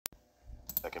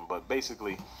second. But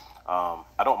basically,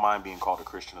 I don't mind being called a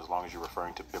Christian as long as you're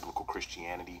referring to biblical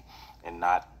Christianity and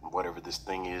not whatever this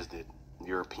thing is that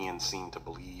Europeans seem to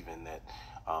believe, and that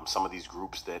some of these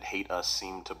groups that hate us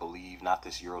seem to believe, not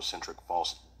this Eurocentric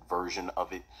false version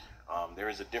of it. There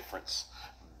is a difference.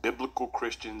 Biblical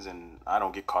Christians, and I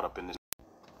don't get caught up in this.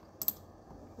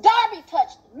 Darby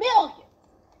touched millions.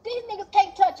 These niggas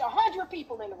can't touch 100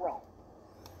 people in the room.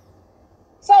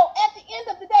 So at the end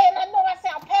of the day, and I know I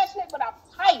sound passionate, but I'm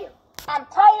tired. I'm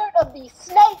tired of these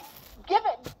snake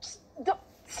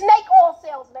oil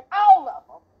salesmen, all of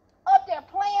them, up there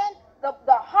playing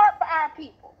the heart for our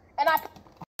people. And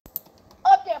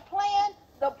up there playing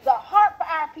the heart for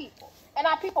our people. And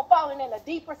our people falling in a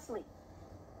deeper sleep.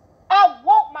 I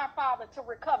want my Father to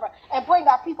recover and bring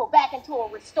our people back into a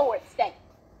restored state.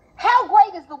 How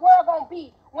great is the world going to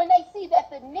be when they see that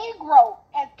the Negro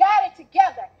has got it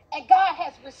together and God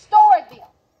has restored them?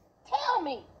 Tell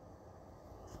me,